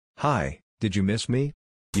Hi, did you miss me?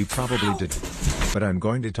 You probably did. But I'm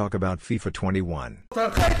going to talk about FIFA 21.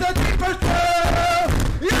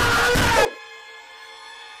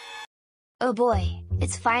 Oh boy,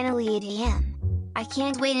 it's finally 8 AM. I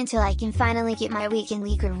can't wait until I can finally get my Weekend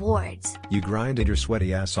League rewards. You grinded your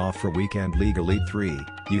sweaty ass off for Weekend League Elite 3,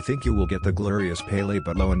 you think you will get the glorious Pele,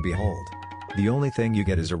 but lo and behold. The only thing you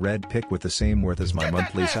get is a red pick with the same worth as my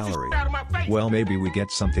monthly salary. Well, maybe we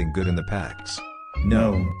get something good in the packs.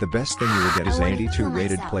 No, the best thing you will get is an 82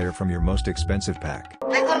 rated player from your most expensive pack.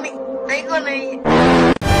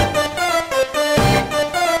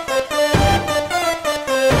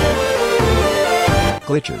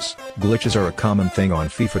 Glitches. Glitches are a common thing on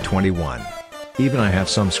FIFA 21. Even I have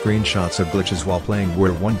some screenshots of glitches while playing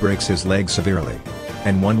where one breaks his leg severely.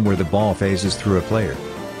 And one where the ball phases through a player.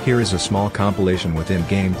 Here is a small compilation with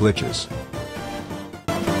in-game glitches.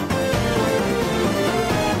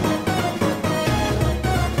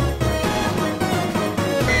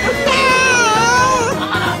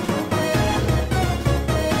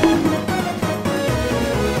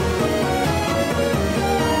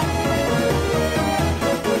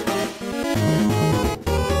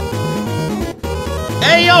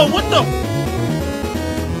 Hey yo, what the?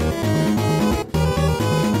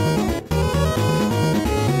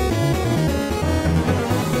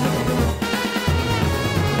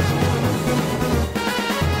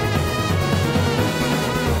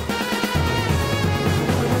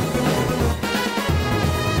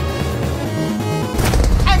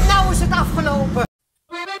 En nou is het afgelopen.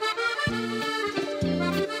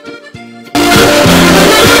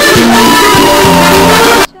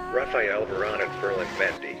 Rafael Varane and Ferland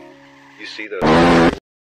Mendy. You see those?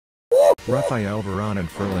 Rafael Varane and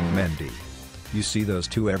Ferland Mendy. You see those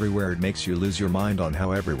two everywhere. It makes you lose your mind on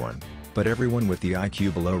how everyone, but everyone with the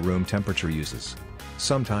IQ below room temperature uses.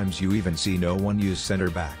 Sometimes you even see no one use center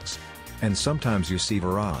backs. And sometimes you see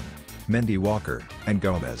Varane, Mendy, Walker, and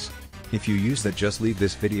Gomez. If you use that, just leave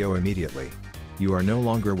this video immediately. You are no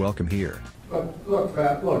longer welcome here. Look,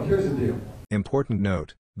 Pat, look, here's the deal. Important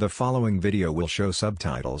note, the following video will show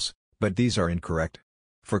subtitles, but these are incorrect.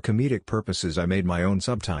 For comedic purposes I made my own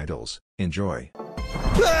subtitles. Enjoy.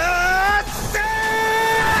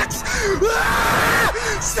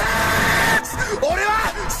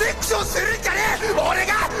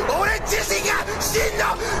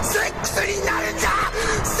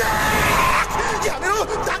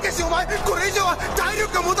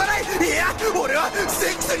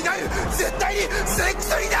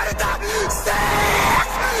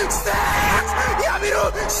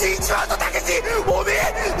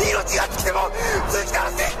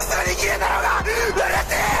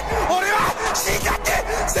俺は死んだって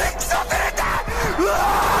セックスをするんだ。うわ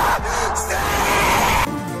ー